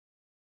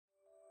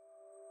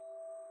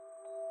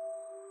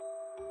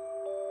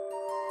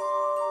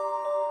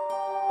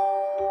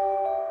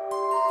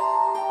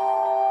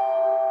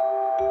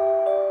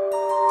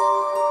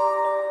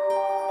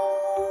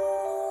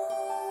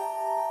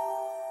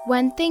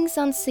When Things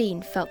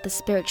Unseen felt the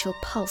spiritual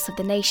pulse of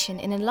the nation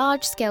in a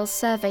large-scale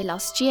survey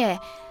last year,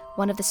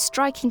 one of the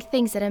striking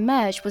things that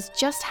emerged was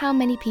just how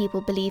many people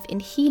believe in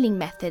healing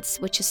methods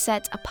which are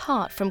set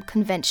apart from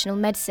conventional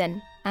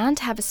medicine and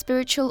have a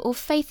spiritual or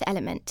faith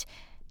element.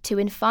 2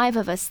 in 5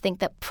 of us think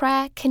that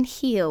prayer can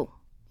heal.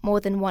 More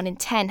than 1 in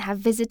 10 have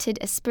visited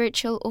a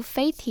spiritual or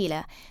faith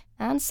healer,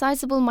 and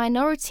sizable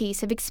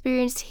minorities have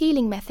experienced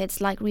healing methods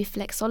like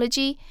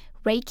reflexology,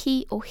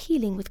 Reiki, or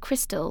healing with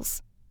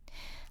crystals.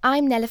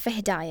 I'm Nelofer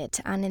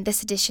Hidayat, and in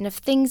this edition of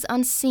Things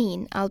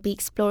Unseen, I'll be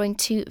exploring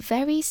 2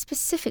 very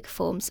specific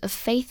forms of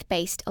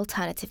faith-based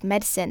alternative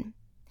medicine.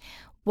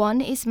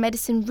 One is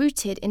medicine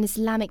rooted in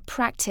Islamic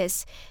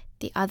practice.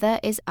 The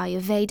other is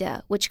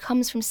Ayurveda, which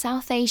comes from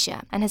South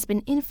Asia and has been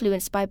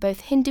influenced by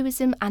both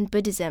Hinduism and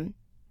Buddhism.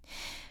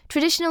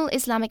 Traditional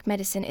Islamic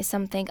medicine is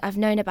something I've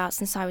known about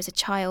since I was a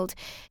child,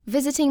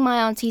 visiting my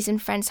aunties and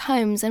friends'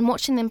 homes and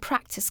watching them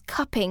practice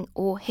cupping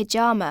or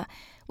hijama,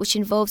 which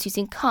involves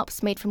using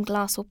cups made from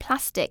glass or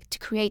plastic to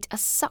create a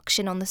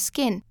suction on the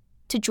skin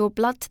to draw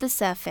blood to the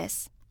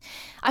surface.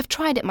 I've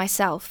tried it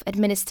myself,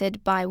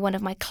 administered by one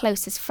of my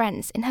closest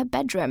friends in her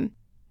bedroom.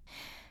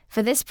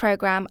 For this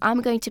program,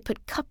 I'm going to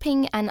put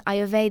cupping and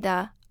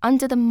Ayurveda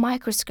under the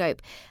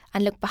microscope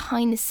and look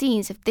behind the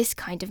scenes of this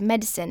kind of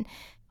medicine,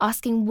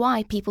 asking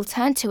why people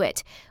turn to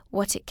it,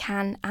 what it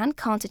can and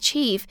can't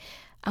achieve,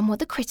 and what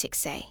the critics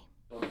say.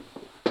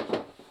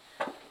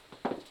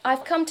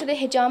 I've come to the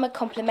Hijama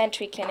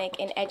Complementary Clinic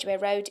in Edgware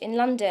Road in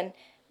London,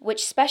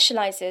 which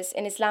specialises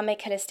in Islamic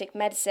holistic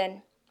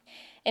medicine.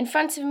 In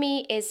front of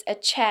me is a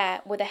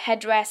chair with a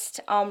headrest,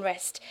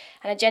 armrest,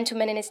 and a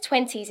gentleman in his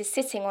 20s is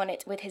sitting on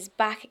it with his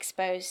back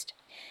exposed.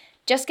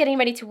 Just getting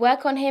ready to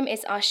work on him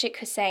is Ashik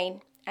Hussain,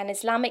 an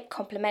Islamic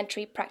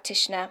complementary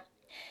practitioner.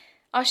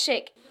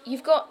 Ashik,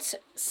 you've got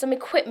some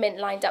equipment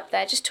lined up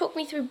there. Just talk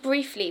me through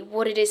briefly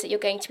what it is that you're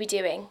going to be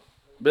doing.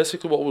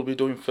 Basically what we'll be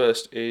doing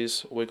first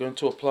is we're going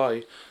to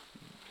apply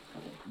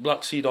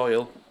black seed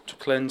oil to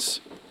cleanse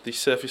the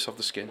surface of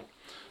the skin.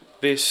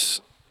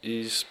 This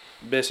is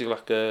basically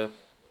like a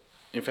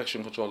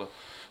infection controller.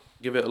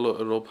 Give it a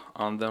little rub,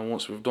 and then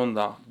once we've done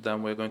that,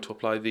 then we're going to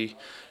apply the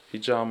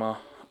hijama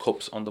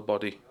cups on the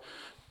body.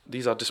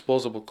 These are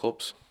disposable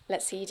cups.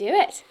 Let's see you do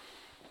it.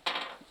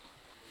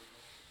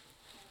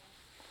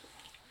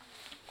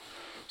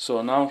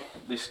 So now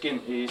the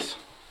skin is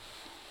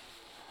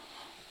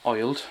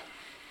oiled.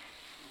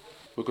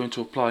 We're going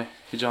to apply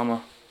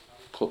hijama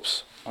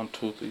cups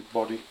onto the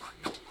body.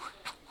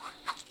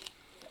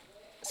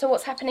 So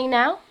what's happening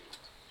now?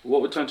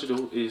 What we're trying to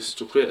do is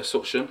to create a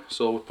suction.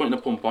 So we're putting a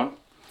pump on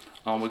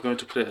and we're going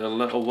to create a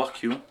little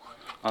vacuum,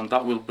 and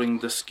that will bring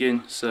the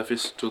skin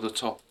surface to the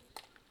top.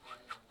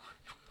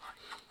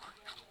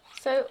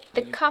 So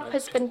the cup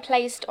has been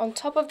placed on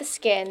top of the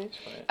skin,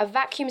 a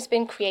vacuum has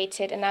been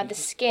created, and now the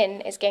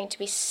skin is going to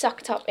be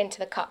sucked up into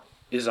the cup.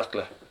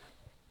 Exactly.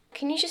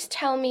 Can you just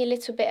tell me a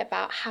little bit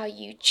about how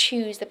you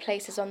choose the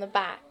places on the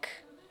back?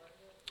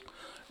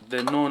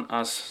 They're known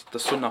as the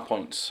sunnah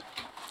points.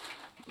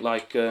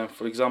 Like,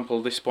 for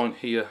example, this point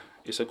here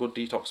is a good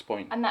detox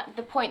point. And that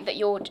the point that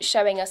you're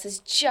showing us is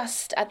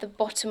just at the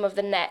bottom of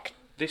the neck.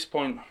 This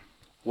point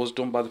was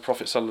done by the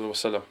Prophet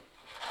ﷺ.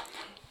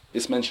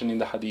 It's mentioned in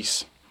the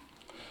hadith.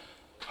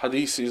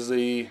 Hadith is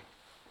the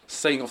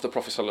saying of the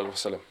Prophet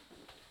ﷺ.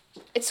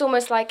 It's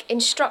almost like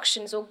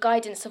instructions or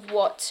guidance of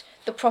what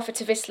the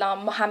Prophet of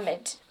Islam,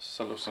 Muhammad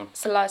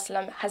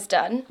ﷺ, has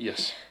done.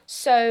 Yes.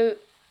 So,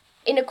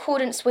 in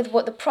accordance with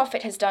what the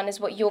Prophet has done is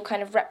what you're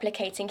kind of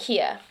replicating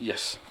here.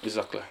 Yes,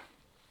 exactly.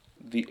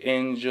 The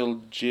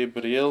angel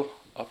Jibreel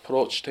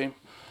approached him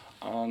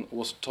and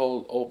was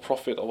told, "O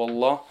Prophet of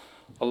Allah,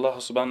 Allah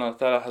subhanahu wa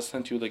ta'ala has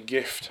sent you the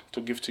gift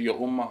to give to your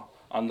ummah,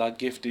 and that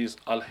gift is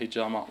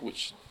al-hijama,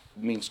 which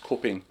means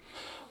cupping."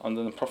 And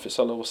then the Prophet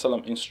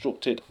ﷺ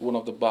instructed one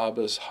of the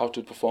barbers how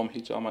to perform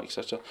hijama,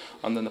 etc.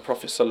 And then the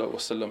Prophet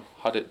ﷺ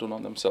had it done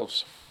on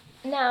themselves.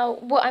 Now,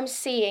 what I'm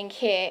seeing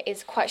here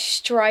is quite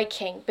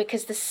striking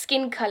because the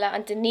skin colour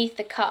underneath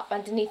the cup,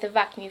 underneath the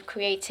vacuum you've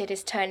created,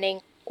 is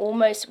turning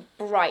almost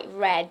bright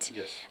red.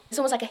 Yes. It's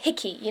almost like a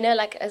hickey, you know,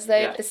 like as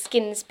though the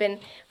skin's been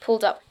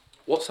pulled up.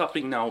 What's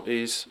happening now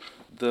is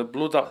the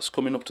blood that's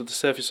coming up to the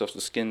surface of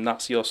the skin,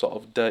 that's your sort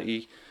of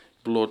dirty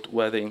blood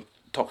where the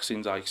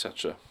toxins are,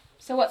 etc.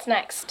 So what's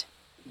next?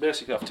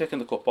 Basically, I've taken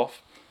the cup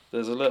off.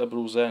 There's a little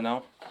bruise there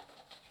now.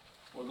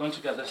 We're going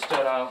to get the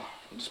sterile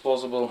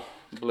disposable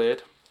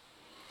blade.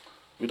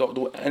 We don't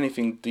do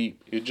anything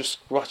deep. You're just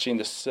scratching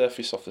the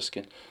surface of the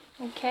skin.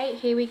 Okay,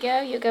 here we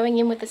go. You're going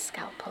in with the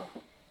scalpel.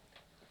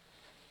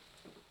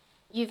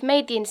 You've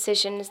made the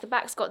incisions. The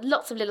back's got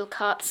lots of little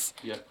cuts.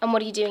 Yeah. And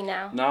what are you doing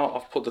now? Now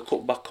I've put the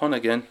cup back on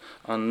again,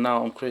 and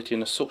now I'm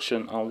creating a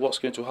suction. And what's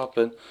going to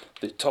happen,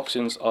 the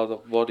toxins out of the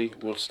body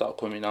will start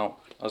coming out,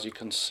 as you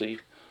can see.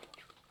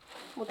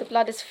 Well, the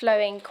blood is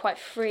flowing quite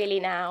freely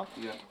now.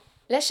 Yeah.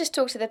 Let's just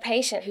talk to the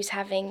patient who's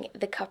having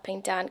the cupping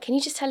done. Can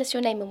you just tell us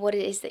your name and what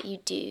it is that you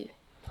do?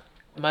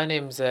 My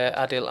name's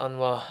Adil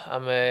Anwar.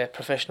 I'm a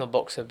professional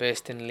boxer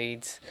based in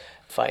Leeds,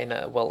 fighting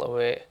at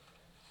welterweight.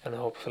 and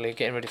hopefully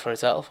getting ready for a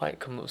title fight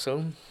coming up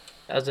soon.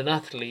 As an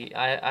athlete,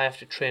 I have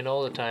to train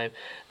all the time,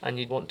 and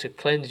you want to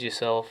cleanse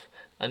yourself,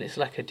 and it's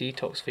like a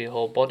detox for your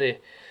whole body.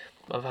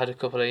 I've had a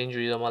couple of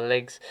injuries on my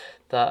legs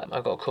that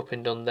I got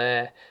cupping done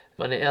there,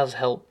 and it has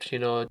helped,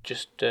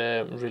 just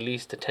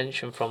release the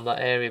tension from that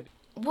area.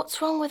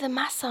 What's wrong with a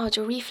massage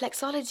or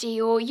reflexology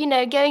or,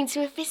 going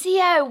to a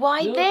physio?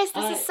 Why No, this?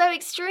 This is so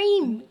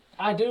extreme.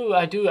 I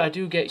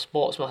do get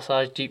sports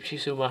massage, deep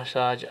tissue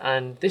massage,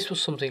 and this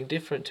was something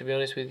different, to be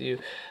honest with you.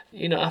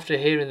 After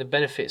hearing the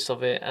benefits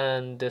of it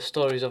and the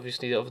stories,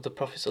 obviously, of the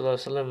Prophet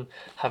ﷺ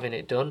having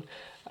it done,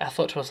 I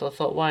thought to myself,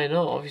 why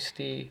not?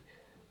 Obviously,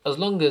 as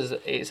long as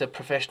it's a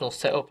professional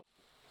setup.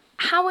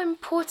 How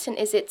important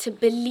is it to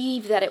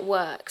believe that it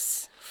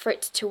works, for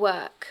it to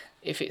work?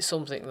 If it's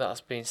something that's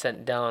been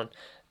sent down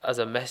as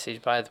a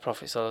message by the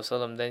Prophet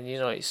ﷺ, then,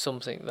 it's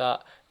something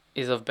that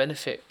is of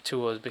benefit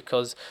to us,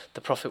 because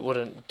the Prophet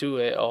wouldn't do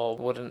it or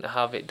wouldn't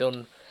have it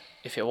done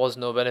if it was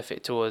no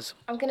benefit to us.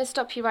 I'm going to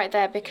stop you right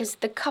there, because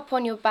the cup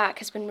on your back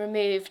has been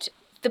removed,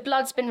 the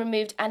blood's been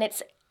removed, and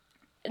it's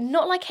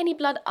not like any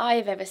blood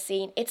I've ever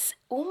seen. It's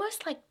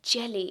almost like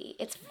jelly.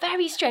 It's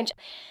very strange.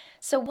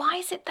 So why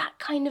is it that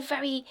kind of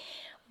very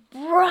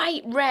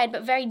bright red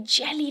but very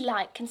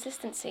jelly-like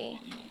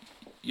consistency?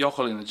 You're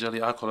calling it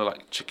jelly, I call it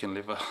like chicken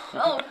liver.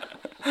 Oh.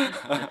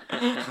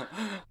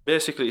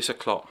 Basically, it's a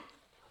clot.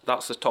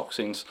 That's the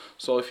toxins.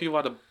 So if you've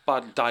had a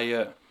bad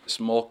diet,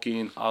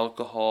 smoking,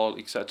 alcohol,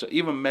 etc.,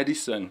 even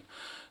medicine,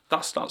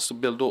 that starts to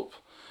build up.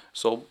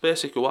 So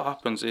basically what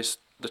happens is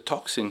the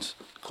toxins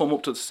come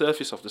up to the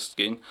surface of the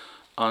skin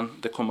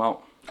and they come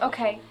out.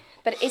 Okay,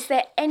 but is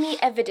there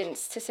any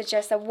evidence to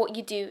suggest that what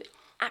you do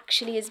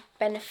actually is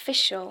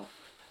beneficial?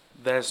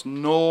 There's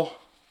no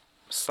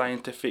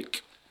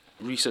scientific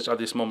research at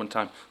this moment in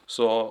time.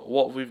 So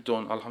what we've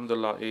done,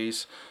 alhamdulillah,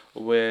 is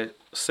we're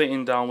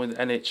sitting down with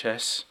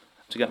NHS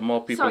to get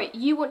more people. Sorry,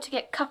 you want to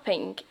get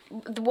cupping,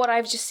 what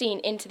I've just seen,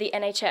 into the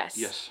NHS?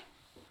 Yes.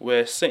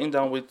 We're sitting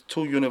down with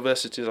 2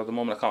 universities at the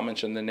moment, I can't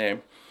mention the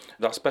name,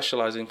 that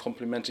specialise in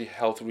complementary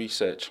health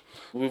research.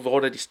 We've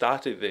already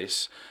started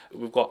this.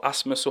 We've got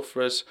asthma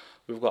sufferers,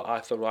 we've got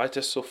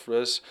arthritis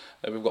sufferers,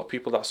 we've got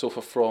people that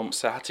suffer from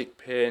sciatic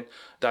pain,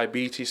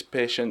 diabetes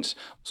patients.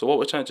 So what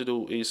we're trying to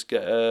do is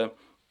get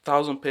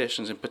 1,000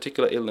 patients in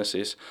particular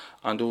illnesses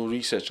and do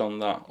research on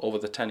that over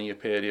the 10-year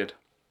period.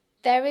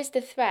 There is the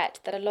threat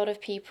that a lot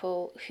of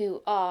people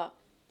who are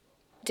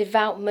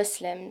devout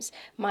Muslims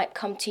might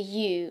come to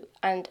you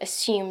and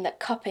assume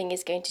that cupping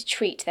is going to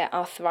treat their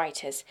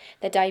arthritis,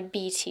 their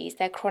diabetes,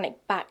 their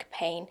chronic back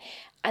pain,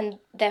 and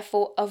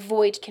therefore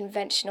avoid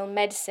conventional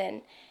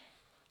medicine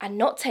and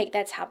not take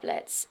their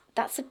tablets.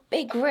 That's a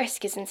big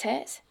risk, isn't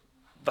it?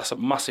 That's a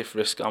massive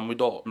risk, and we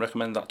don't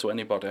recommend that to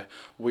anybody.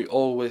 We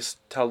always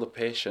tell the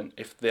patient,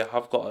 if they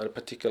have got a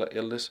particular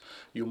illness,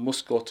 you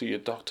must go to your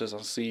doctors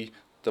and see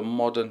the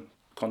modern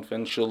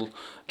conventional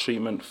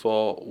treatment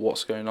for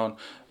what's going on.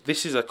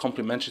 This is a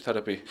complementary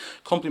therapy.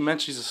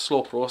 Complementary is a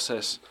slow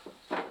process.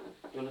 You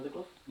want another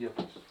glove? Yeah,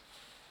 please.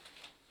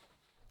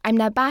 I'm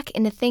now back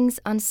in the Things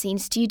Unseen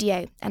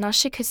studio, and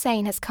Ashik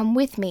Hussain has come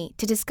with me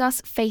to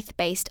discuss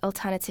faith-based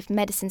alternative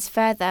medicines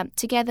further,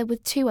 together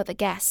with 2 other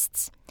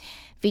guests.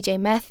 Vijay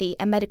Murthy,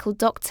 a medical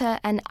doctor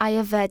and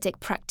Ayurvedic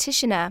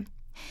practitioner,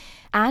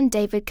 and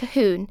David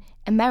Colquhoun,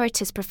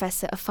 Emeritus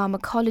Professor of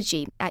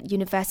Pharmacology at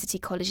University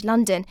College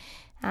London,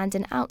 and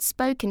an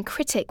outspoken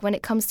critic when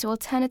it comes to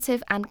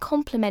alternative and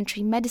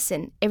complementary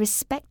medicine,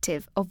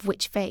 irrespective of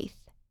which faith.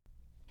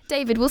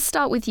 David, we'll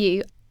start with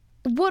you.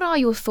 What are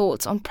your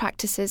thoughts on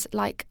practices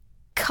like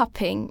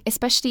cupping,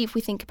 especially if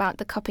we think about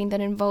the cupping that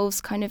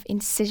involves kind of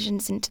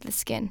incisions into the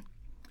skin?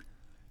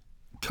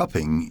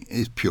 Cupping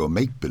is pure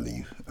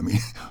make-believe. I mean,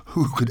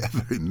 who could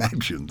ever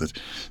imagine that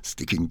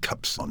sticking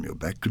cups on your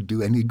back could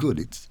do any good?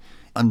 It's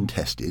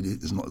untested.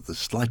 There's not the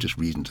slightest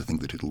reason to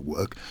think that it'll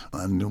work,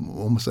 and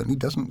almost certainly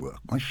doesn't work.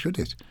 Why should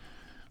it?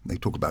 They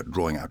talk about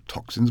drawing out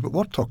toxins, but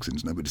what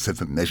toxins? Nobody said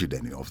they measured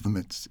any of them.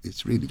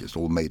 It's really just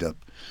all made up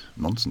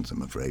nonsense,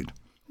 I'm afraid.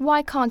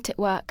 Why can't it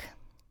work?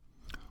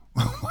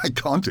 Why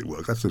can't it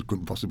work? That's a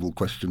impossible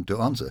question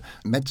to answer.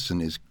 Medicine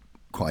is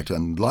quite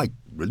unlike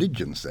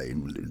religion, say.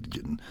 In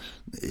religion,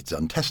 it's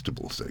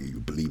untestable, so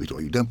you believe it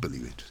or you don't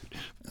believe it.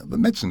 But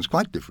medicine's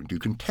quite different. You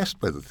can test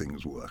whether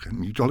things work,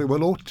 and you jolly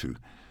well ought to.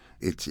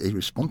 It's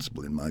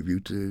irresponsible, in my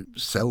view, to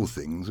sell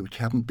things which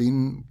haven't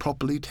been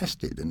properly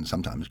tested, and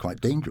sometimes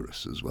quite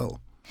dangerous as well.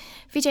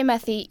 Vijay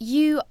Murthy,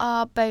 you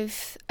are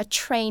both a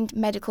trained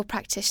medical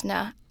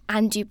practitioner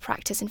and you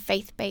practice in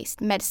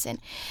faith-based medicine.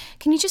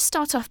 Can you just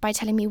start off by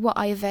telling me what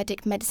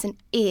Ayurvedic medicine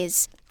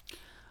is?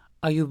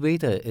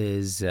 Ayurveda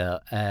is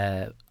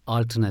an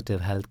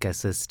alternative healthcare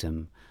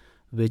system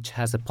which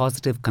has a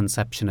positive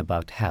conception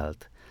about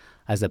health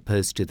as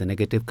opposed to the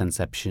negative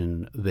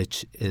conception,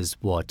 which is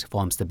what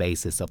forms the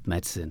basis of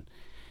medicine.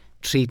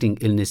 Treating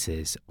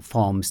illnesses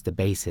forms the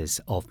basis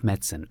of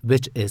medicine,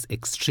 which is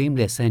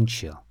extremely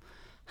essential.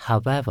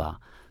 However,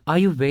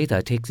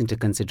 Ayurveda takes into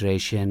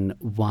consideration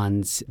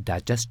one's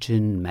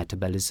digestion,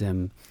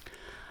 metabolism,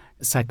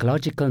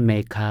 psychological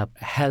makeup,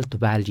 health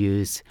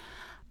values,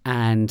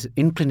 and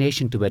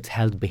inclination towards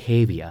health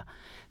behavior.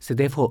 So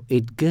therefore,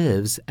 it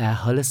gives a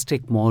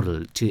holistic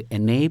model to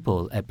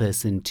enable a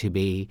person to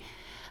be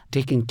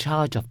taking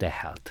charge of their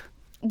health.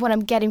 What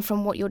I'm getting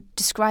from what you're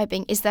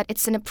describing is that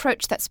it's an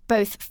approach that's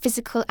both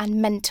physical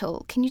and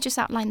mental. Can you just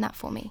outline that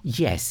for me?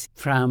 Yes,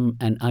 from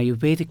an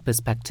Ayurvedic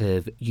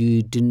perspective,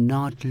 you do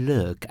not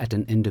look at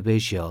an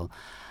individual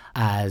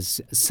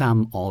as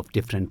sum of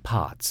different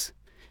parts.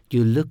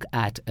 You look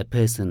at a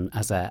person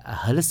as a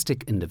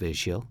holistic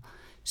individual,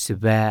 so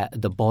where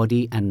the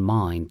body and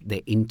mind,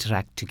 they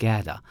interact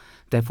together.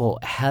 Therefore,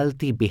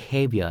 healthy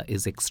behavior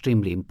is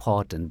extremely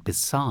important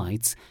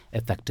besides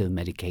effective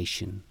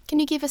medication. Can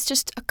you give us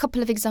just a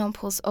couple of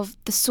examples of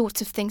the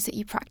sorts of things that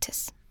you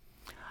practice?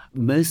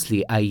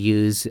 Mostly I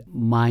use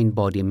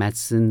mind-body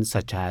medicine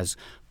such as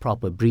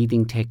proper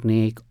breathing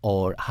technique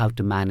or how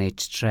to manage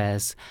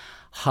stress,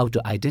 how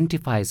to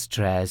identify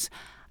stress,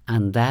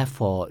 and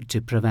therefore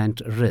to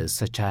prevent risks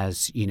such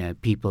as,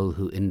 people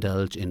who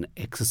indulge in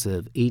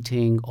excessive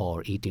eating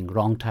or eating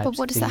wrong types of things.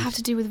 But what does that have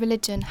to do with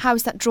religion? How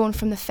is that drawn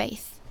from the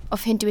faith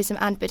of Hinduism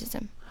and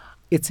Buddhism?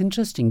 It's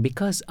interesting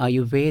because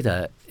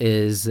Ayurveda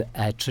is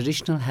a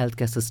traditional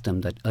healthcare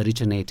system that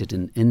originated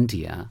in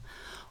India,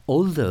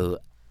 although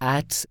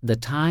at the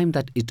time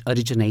that it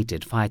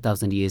originated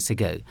 5,000 years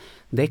ago,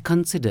 they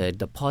considered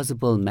the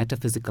possible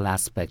metaphysical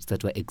aspects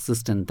that were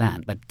existent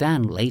then, but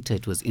then later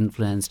it was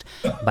influenced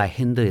by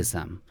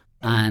Hinduism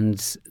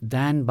and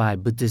then by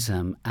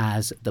Buddhism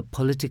as the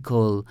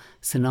political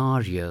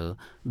scenario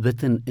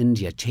within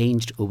India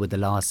changed over the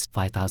last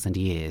 5,000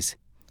 years.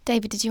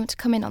 David, did you want to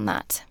come in on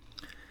that?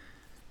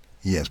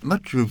 Yes,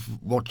 much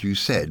of what you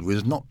said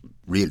was not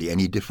really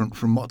any different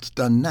from what's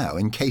done now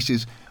in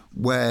cases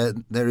where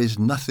there is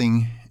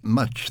nothing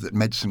much that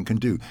medicine can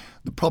do.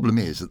 The problem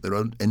is that there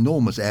are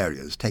enormous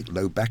areas, take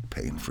low back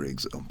pain, for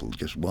example,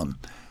 just one,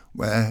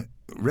 where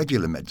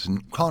regular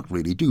medicine can't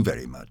really do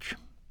very much.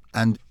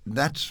 And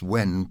that's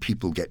when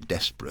people get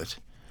desperate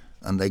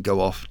and they go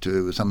off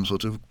to some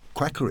sort of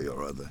quackery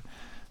or other.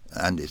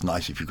 And it's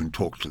nice if you can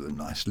talk to them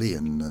nicely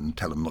and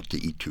tell them not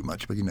to eat too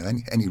much. But,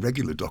 any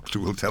regular doctor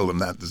will tell them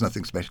that. There's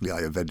nothing especially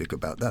Ayurvedic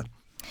about that.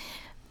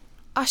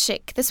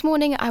 Ashik, this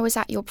morning I was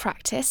at your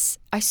practice.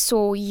 I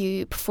saw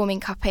you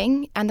performing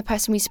cupping and the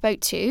person we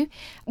spoke to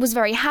was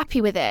very happy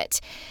with it.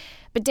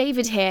 But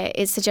David here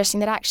is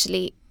suggesting that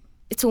actually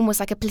it's almost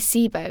like a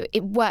placebo.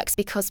 It works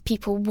because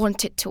people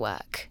want it to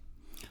work.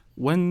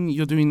 When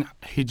you're doing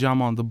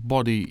hijama on the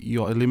body,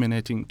 you're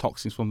eliminating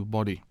toxins from the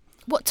body.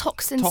 What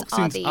toxins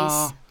are these?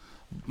 Are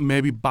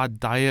maybe bad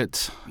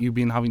diet. You've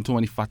been having too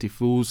many fatty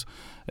foods.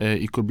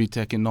 You could be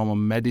taking normal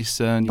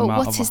medicine. But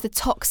what is the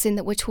toxin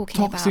that we're talking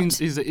about?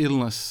 Toxins is the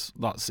illness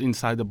that's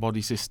inside the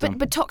body system.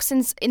 But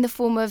toxins in the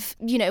form of,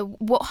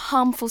 what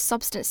harmful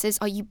substances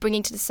are you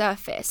bringing to the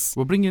surface?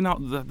 We're bringing out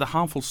the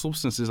harmful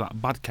substances, like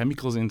bad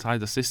chemicals inside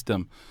the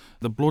system.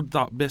 The blood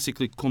that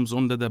basically comes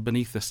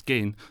beneath the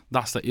skin,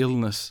 that's the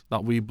illness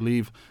that we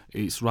believe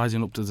is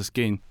rising up to the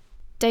skin.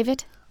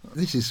 David?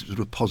 This is sort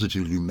of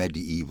positively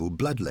medieval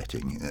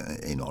bloodletting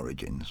in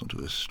origin, sort of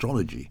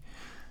astrology.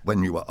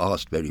 When you were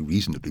asked very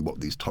reasonably what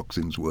these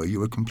toxins were,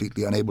 you were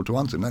completely unable to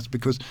answer, and that's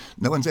because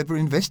no one's ever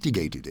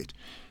investigated it.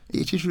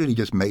 It is really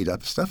just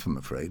made-up stuff, I'm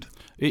afraid.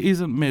 It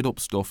isn't made-up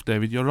stuff,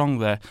 David. You're wrong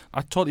there.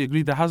 I totally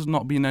agree. There has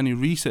not been any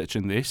research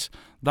in this.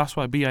 That's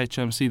why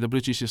BHMC, the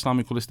British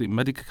Islamic Holistic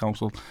Medical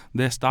Council,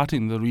 they're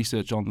starting the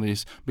research on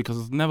this because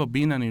there's never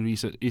been any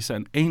research. It's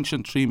an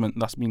ancient treatment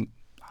that's been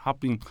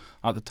happening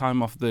at the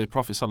time of the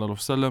Prophet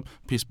ﷺ,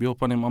 peace be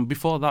upon him, and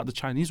before that the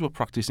Chinese were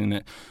practicing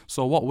it.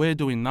 So what we're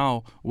doing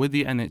now with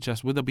the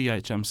NHS, with the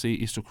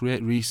BHMC, is to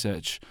create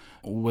research,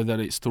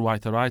 whether it's through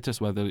arthritis,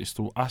 whether it's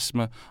through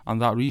asthma,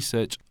 and that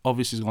research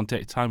obviously is going to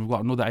take time. We've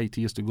got another 8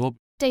 years to go.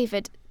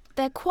 David,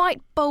 they're quite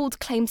bold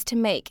claims to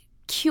make.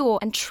 Cure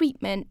and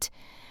treatment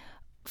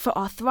for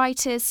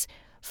arthritis,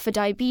 for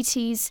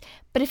diabetes,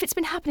 but if it's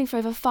been happening for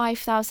over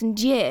 5,000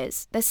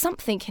 years, there's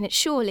something in it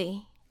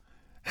surely.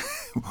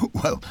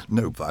 Well,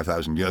 no,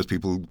 5,000 years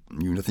people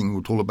knew nothing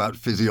at all about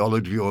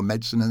physiology or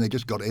medicine, and they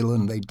just got ill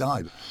and they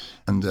died.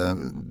 And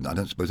I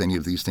don't suppose any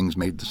of these things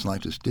made the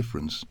slightest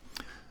difference.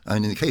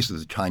 And in the case of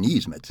the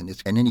Chinese medicine,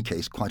 it's in any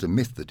case quite a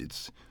myth that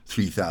it's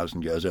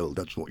 3,000 years old.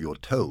 That's what you're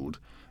told.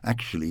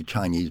 Actually,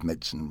 Chinese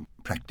medicine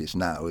practice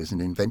now is an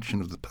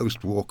invention of the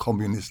post-war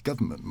communist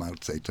government, Mao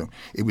Zedong.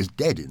 It was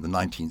dead in the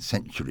 19th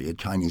century. A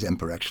Chinese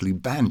emperor actually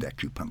banned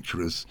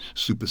acupuncture as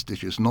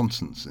superstitious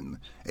nonsense in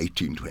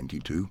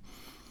 1822.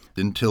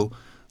 Until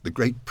the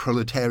great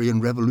proletarian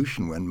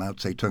revolution when Mao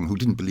Zedong, who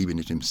didn't believe in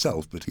it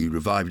himself, but he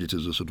revived it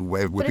as a sort of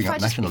way of whipping up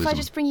nationalism. If I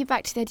just bring you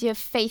back to the idea of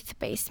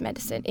faith-based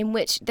medicine, in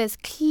which there's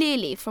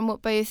clearly, from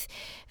what both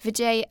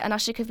Vijay and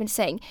Ashik have been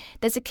saying,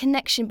 there's a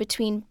connection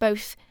between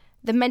both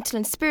the mental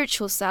and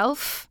spiritual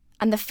self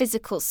and the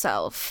physical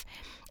self.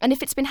 And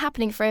if it's been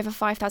happening for over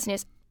 5,000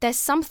 years, there's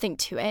something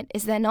to it,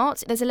 is there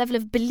not? There's a level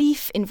of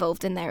belief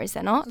involved in there, is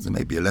there not? There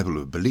may be a level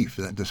of belief.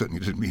 That certainly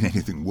doesn't mean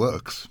anything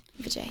works.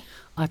 Vijay?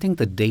 I think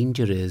the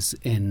danger is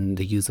in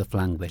the use of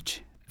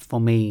language. for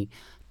me,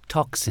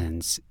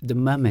 toxins, the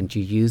moment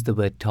you use the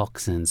word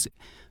toxins,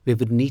 we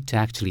would need to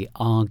actually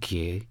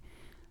argue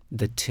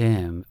the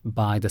term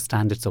by the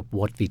standards of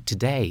what we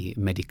today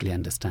medically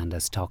understand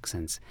as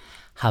toxins.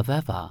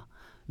 However,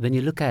 when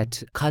you look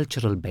at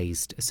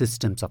cultural-based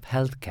systems of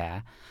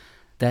healthcare,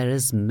 there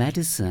is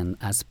medicine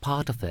as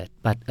part of it,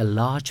 but a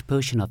large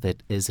portion of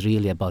it is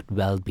really about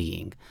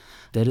well-being.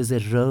 There is a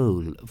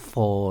role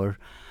for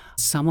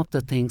some of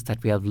the things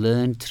that we have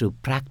learned through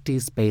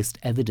practice-based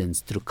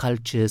evidence, through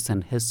cultures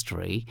and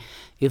history,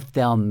 if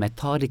they are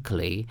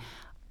methodically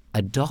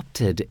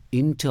adopted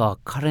into our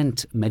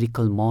current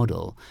medical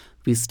model,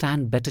 we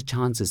stand better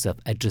chances of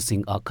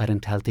addressing our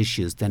current health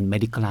issues than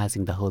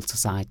medicalizing the whole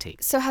society.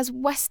 So has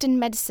Western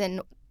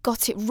medicine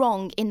got it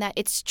wrong in that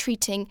it's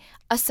treating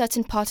a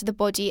certain part of the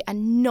body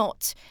and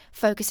not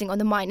focusing on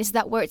the mind? Is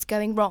that where it's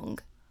going wrong?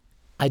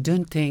 I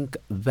don't think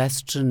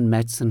Western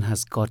medicine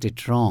has got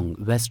it wrong.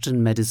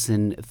 Western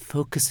medicine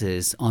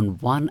focuses on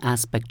one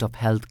aspect of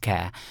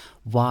healthcare,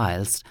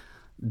 whilst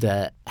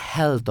the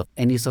health of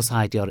any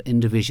society or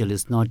individual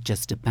is not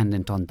just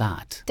dependent on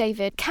that.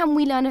 David, can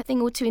we learn a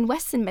thing or two in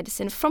Western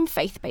medicine from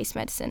faith-based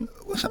medicine?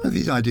 Well, some of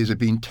these ideas have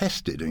been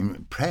tested. I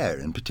mean, prayer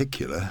in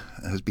particular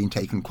has been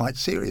taken quite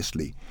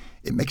seriously.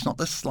 It makes not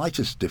the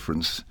slightest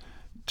difference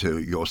to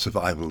your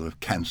survival of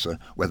cancer,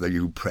 whether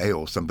you pray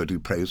or somebody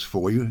prays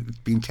for you. It's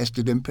been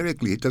tested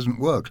empirically. It doesn't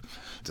work.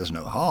 It does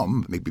no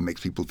harm. Maybe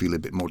makes people feel a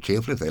bit more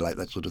cheerful if they like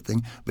that sort of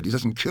thing, but it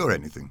doesn't cure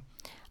anything.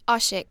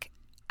 Ashik,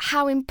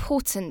 how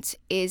important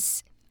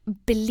is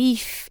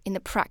belief in the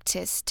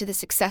practice to the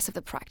success of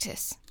the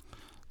practice?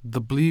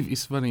 The belief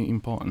is very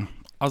important.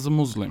 As a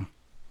Muslim,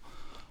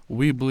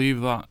 we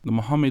believe that the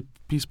Muhammad,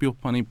 peace be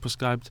upon him,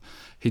 prescribed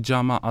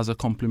hijama as a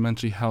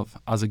complementary health,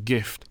 as a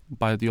gift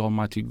by the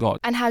Almighty God.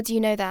 And how do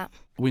you know that?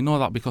 We know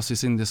that because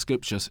it's in the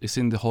scriptures, it's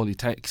in the holy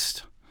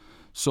text.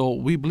 So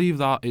we believe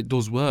that it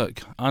does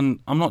work. And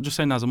I'm not just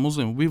saying as a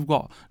Muslim, we've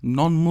got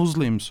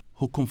non-Muslims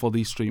who come for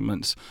these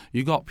treatments.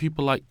 You got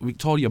people like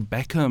Victoria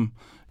Beckham.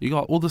 You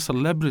got other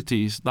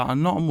celebrities that are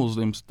not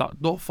Muslims,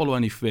 that don't follow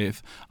any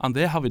faith, and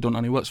they have it done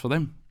and it works for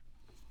them.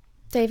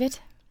 David?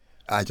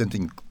 I don't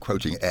think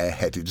quoting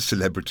airheaded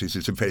celebrities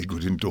is a very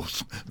good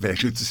endorsement, very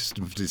good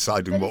system of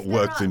deciding what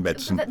works in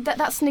medicine.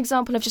 That's an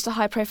example of just a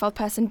high-profile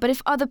person. But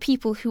if other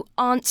people who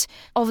aren't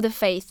of the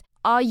faith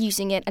are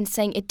using it and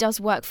saying it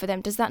does work for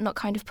them, does that not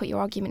kind of put your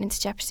argument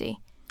into jeopardy?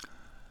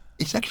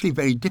 It's actually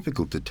very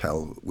difficult to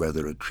tell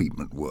whether a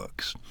treatment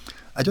works.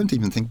 I don't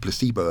even think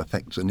placebo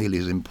effects are nearly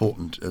as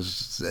important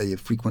as they are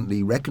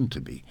frequently reckoned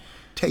to be.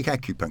 Take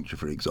acupuncture,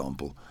 for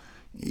example.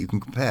 You can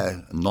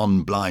compare a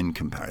non-blind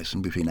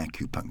comparison between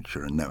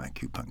acupuncture and no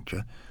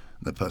acupuncture.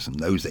 The person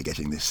knows they're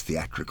getting this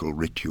theatrical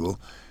ritual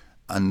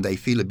and they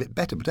feel a bit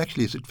better, but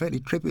actually it's a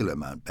fairly trivial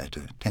amount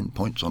better. 10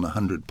 points on a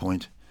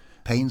 100-point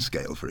pain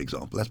scale, for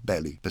example. That's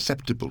barely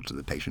perceptible to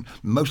the patient.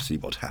 Mostly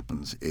what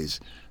happens is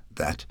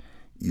that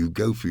you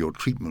go for your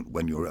treatment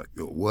when you're at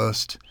your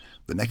worst.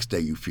 The next day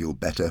you feel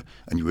better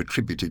and you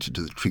attribute it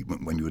to the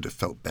treatment when you would have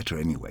felt better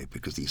anyway,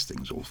 because these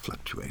things all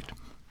fluctuate.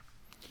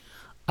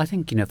 I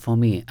think, for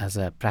me as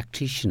a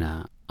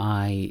practitioner,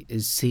 I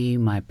see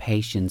my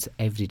patients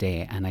every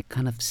day and I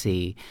kind of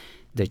see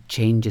the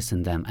changes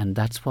in them. And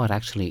that's what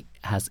actually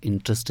has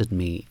interested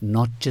me,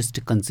 not just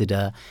to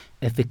consider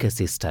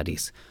efficacy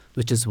studies,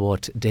 which is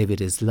what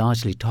David is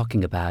largely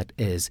talking about,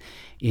 is,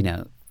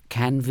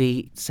 can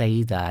we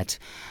say that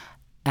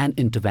an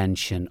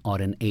intervention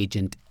or an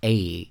agent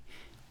A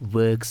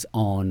works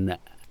on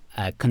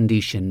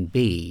condition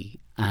B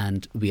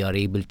and we are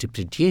able to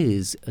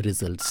produce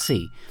result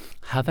C.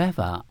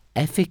 However,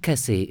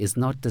 efficacy is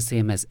not the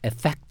same as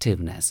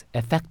effectiveness.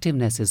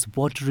 Effectiveness is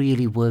what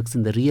really works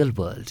in the real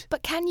world.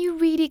 But can you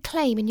really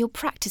claim in your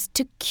practice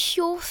to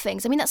cure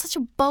things? I mean, that's such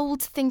a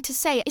bold thing to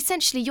say.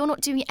 Essentially, you're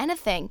not doing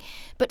anything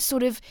but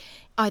sort of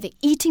either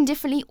eating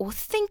differently or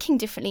thinking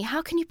differently.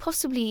 How can you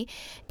possibly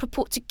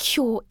purport to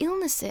cure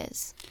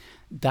illnesses?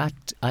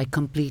 That I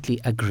completely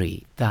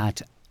agree,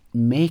 that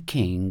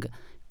making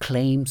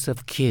claims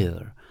of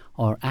cure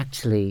or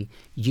actually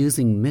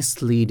using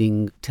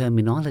misleading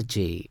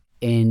terminology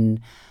in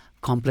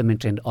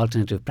complementary and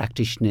alternative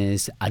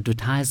practitioners'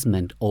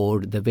 advertisement or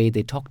the way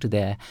they talk to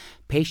their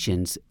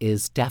patients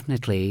is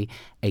definitely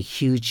a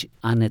huge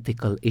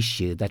unethical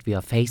issue that we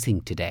are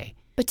facing today.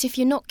 But if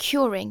you're not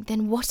curing,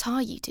 then what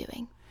are you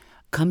doing?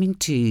 Coming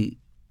to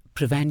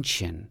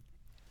prevention,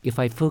 if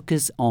I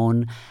focus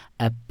on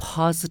a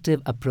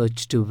positive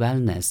approach to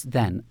wellness,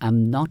 then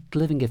I'm not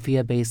living a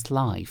fear-based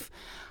life.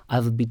 I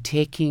will be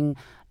taking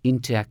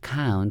into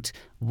account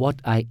what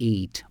I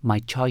eat, my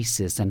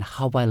choices, and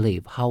how I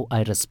live, how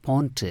I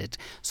respond to it.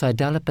 So I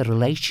develop a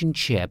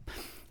relationship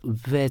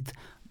with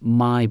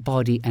my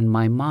body and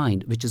my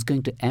mind, which is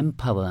going to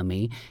empower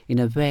me in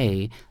a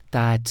way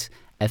that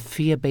a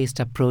fear-based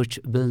approach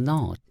will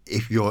not.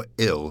 If you're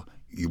ill,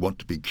 you want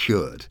to be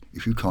cured.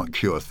 If you can't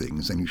cure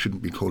things, then you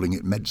shouldn't be calling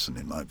it medicine,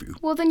 in my view.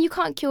 Well, then you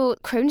can't cure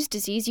Crohn's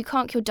disease, you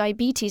can't cure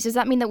diabetes. Does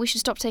that mean that we should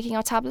stop taking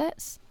our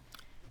tablets?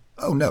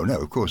 Oh, no,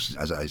 of course,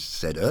 as I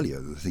said earlier,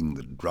 the thing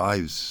that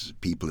drives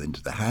people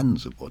into the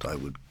hands of what I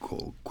would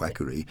call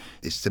quackery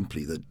is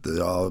simply that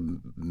there are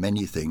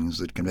many things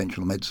that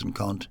conventional medicine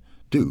can't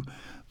do.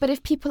 But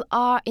if people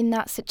are in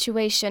that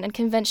situation and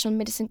conventional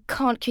medicine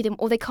can't cure them,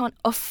 or they can't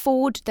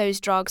afford those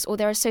drugs, or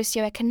there are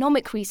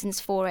socioeconomic reasons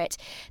for it,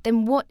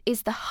 then what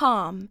is the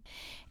harm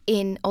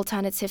in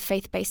alternative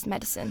faith-based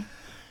medicine?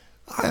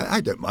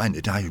 I don't mind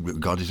it. I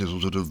regard it as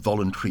a sort of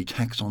voluntary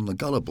tax on the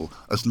gullible,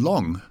 as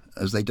long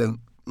as they don't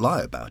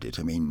lie about it.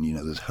 I mean,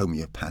 there's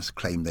homeopaths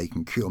claim they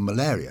can cure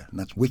malaria, and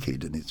that's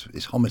wicked, and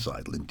it's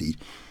homicidal. Indeed,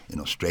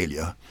 in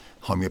Australia,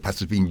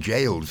 homeopaths have been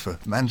jailed for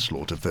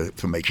manslaughter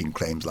for making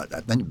claims like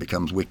that. Then it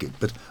becomes wicked.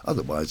 But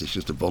otherwise, it's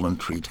just a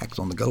voluntary tax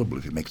on the gullible.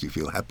 If it makes you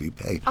feel happy,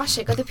 pay.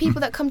 Ashik, are the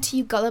people that come to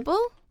you gullible?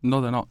 No,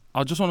 they're not.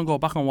 I just want to go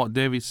back on what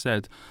David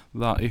said,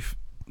 that if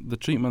the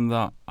treatment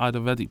that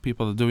Ayurvedic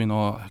people are doing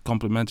or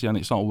complementary and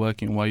it's not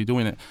working, why are you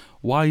doing it?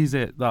 Why is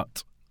it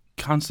that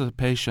cancer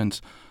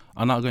patients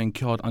are not getting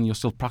cured and you're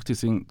still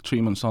practicing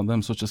treatments on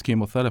them such as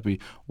chemotherapy?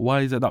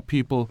 Why is it that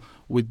people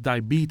with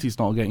diabetes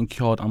not getting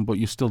cured but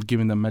you're still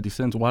giving them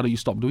medicines? Why don't you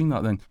stop doing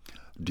that then?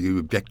 Do you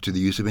object to the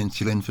use of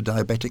insulin for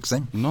diabetics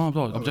then? No, I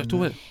don't object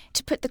to it.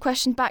 To put the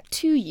question back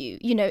to you,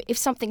 if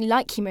something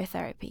like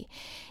chemotherapy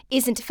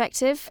isn't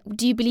effective,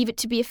 do you believe it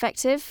to be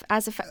effective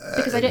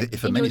because I don't.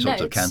 For many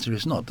sorts of cancer,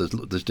 it's not.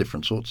 There's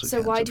different sorts of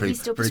cancer. So why do we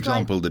still prescribe? For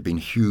example, there have been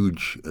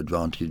huge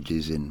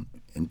advantages in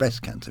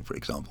breast cancer, for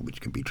example,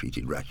 which can be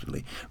treated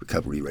rationally.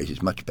 Recovery rate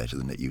is much better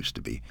than it used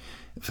to be.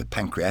 For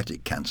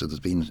pancreatic cancer, there's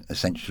been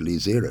essentially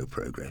zero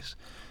progress,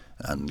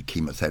 and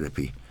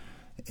chemotherapy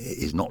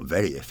is not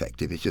very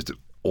effective. It's just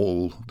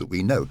all that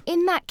we know.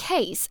 In that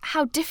case,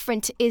 how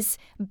different is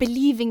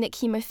believing that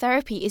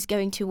chemotherapy is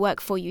going to work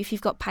for you if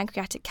you've got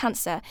pancreatic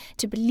cancer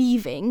to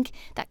believing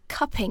that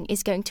cupping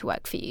is going to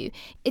work for you?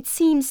 It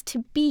seems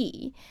to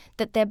be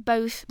that they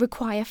both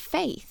require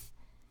faith.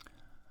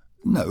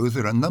 No,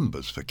 there are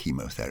numbers for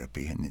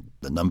chemotherapy, and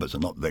the numbers are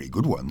not very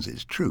good ones,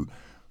 it's true,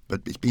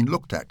 but it's been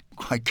looked at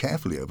quite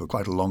carefully over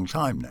quite a long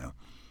time now,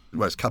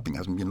 whereas cupping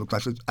hasn't been looked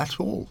at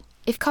all.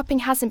 If cupping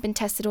hasn't been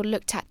tested or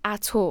looked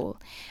at all,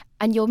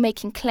 and you're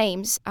making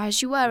claims,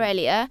 as you were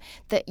earlier,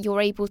 that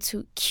you're able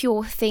to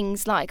cure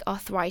things like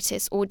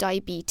arthritis or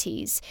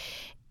diabetes,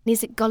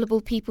 is it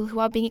gullible people who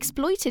are being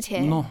exploited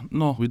here?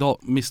 No, we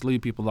don't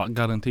mislead people that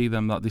guarantee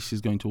them that this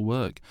is going to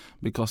work.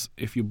 Because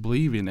if you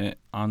believe in it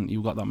and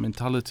you've got that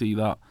mentality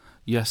that,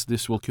 yes,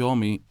 this will cure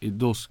me, it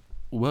does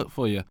work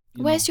for you.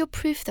 Where's your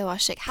proof though,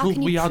 Ashik? How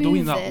can you we are prove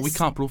doing this? that. We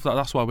can't prove that.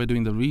 That's why we're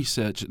doing the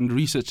research. And the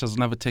research has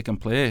never taken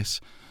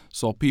place.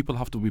 So people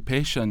have to be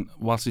patient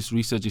whilst this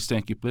research is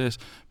taking place,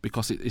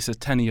 because it's a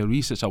 10-year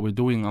research that we're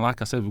doing. And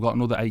like I said, we've got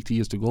another 8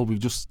 years to go. We've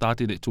just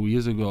started it 2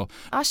 years ago.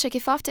 Ashik,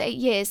 if after 8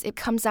 years it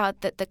comes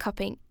out that the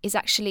cupping is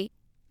actually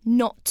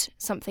not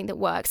something that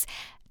works,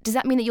 does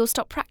that mean that you'll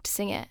stop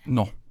practicing it?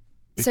 No,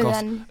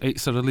 because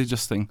it's a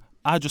religious thing.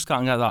 I just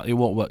can't get that. It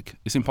won't work.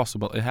 It's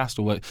impossible. It has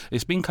to work.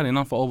 It's been carrying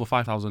on for over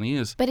 5,000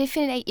 years. But if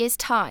in 8 years'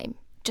 time,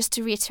 just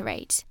to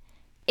reiterate,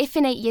 if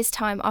in 8 years'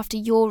 time after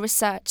your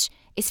research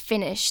is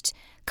finished,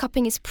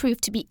 cupping is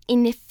proved to be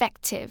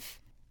ineffective,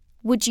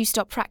 would you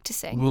stop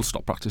practicing? We'll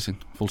stop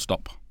practicing, full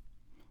stop.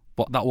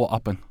 But that won't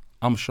happen.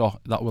 I'm sure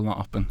that will not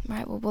happen.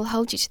 Right, well, we'll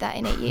hold you to that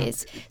in 8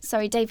 years.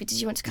 Sorry, David, did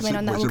you want to come in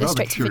on that? We'll go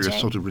straight to Vijay. It's a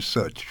rather curious sort of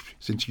research,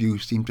 since you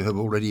seem to have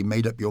already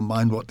made up your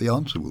mind what the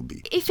answer will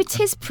be. If it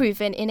is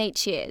proven in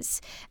 8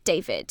 years,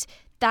 David,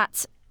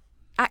 that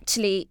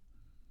actually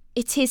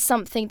it is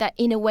something that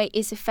in a way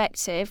is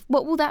effective,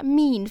 what will that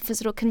mean for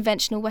sort of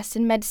conventional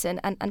Western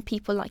medicine and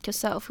people like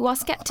yourself who are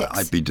sceptics?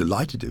 I'd be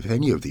delighted if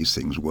any of these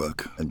things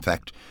work. In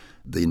fact,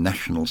 the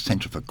National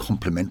Centre for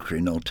Complementary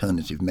and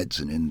Alternative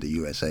Medicine in the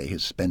USA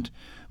has spent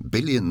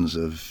billions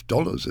of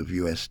dollars of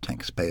US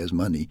taxpayers'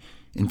 money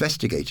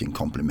investigating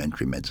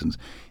complementary medicines.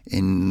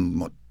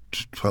 In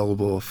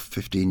 12 or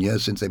 15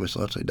 years since they were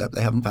started up,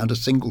 they haven't found a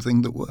single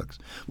thing that works.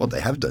 What they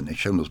have done is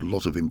shown us a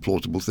lot of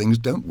implausible things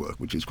don't work,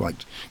 which is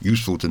quite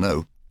useful to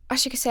know.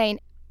 Ashik Hussain,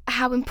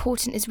 how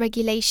important is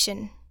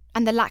regulation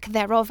and the lack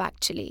thereof,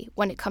 actually,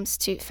 when it comes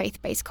to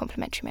faith-based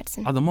complementary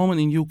medicine? At the moment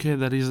in UK,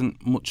 there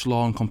isn't much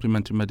law on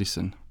complementary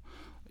medicine.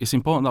 It's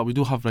important that we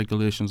do have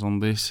regulations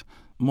on this.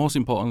 Most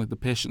importantly, the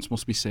patients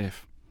must be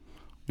safe.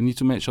 We need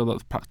to make sure that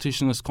the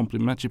practitioners,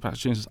 complementary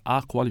practitioners,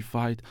 are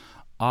qualified,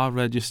 are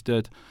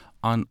registered,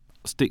 and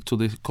stick to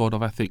the code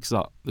of ethics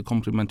that the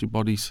complementary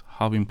bodies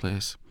have in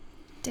place.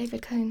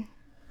 David Cohn.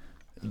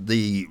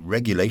 The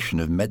regulation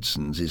of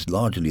medicines is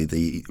largely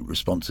the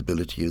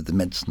responsibility of the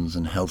Medicines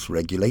and Health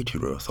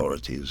Regulatory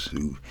Authorities,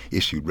 who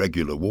issue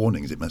regular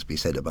warnings, it must be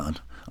said,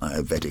 about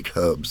Ayurvedic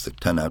herbs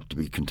that turn out to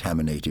be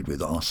contaminated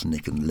with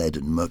arsenic and lead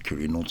and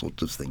mercury and all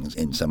sorts of things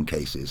in some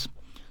cases.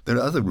 There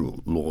are other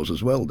laws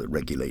as well that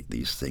regulate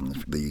these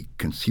things. The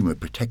Consumer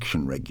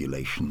Protection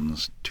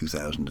Regulations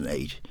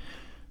 2008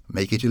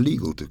 make it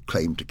illegal to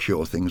claim to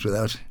cure things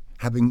without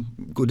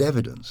having good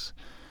evidence.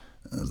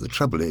 The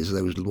trouble is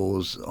those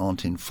laws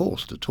aren't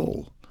enforced at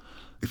all.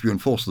 if you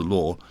enforce the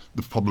law,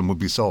 the problem would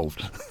be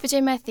solved.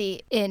 Vijay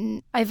Murthy,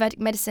 in Ayurvedic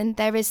medicine,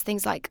 there is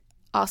things like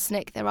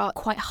arsenic. There are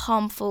quite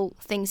harmful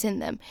things in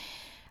them.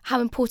 How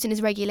important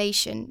is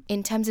regulation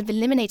in terms of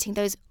eliminating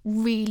those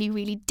really,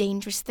 really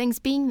dangerous things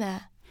being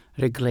there?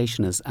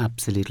 Regulation is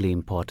absolutely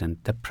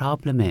important. The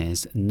problem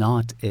is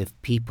not if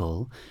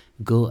people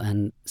go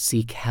and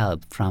seek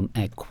help from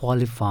a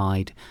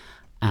qualified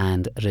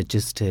and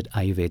registered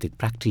Ayurvedic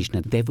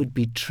practitioner. They would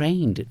be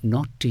trained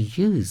not to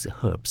use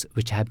herbs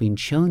which have been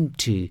shown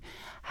to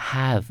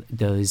have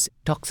those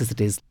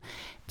toxicities.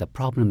 The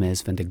problem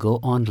is when they go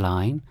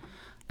online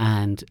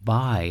and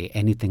buy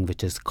anything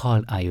which is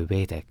called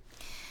Ayurvedic.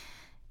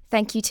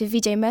 Thank you to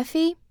Vijay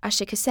Murthy,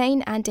 Ashik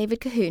Hussain and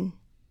David Cahoon.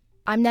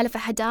 I'm Nelifar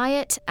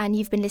Hedayat, and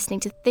you've been listening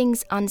to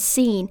Things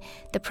Unseen,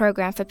 the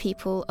programme for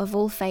people of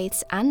all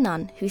faiths and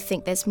none who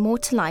think there's more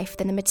to life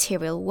than the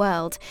material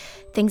world.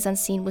 Things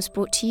Unseen was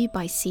brought to you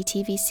by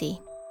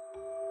CTVC.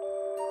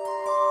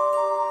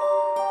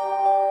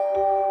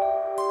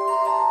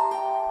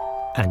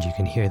 And you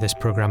can hear this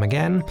programme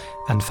again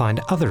and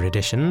find other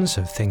editions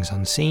of Things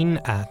Unseen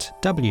at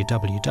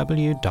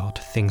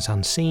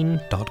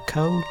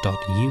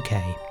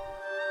www.thingsunseen.co.uk.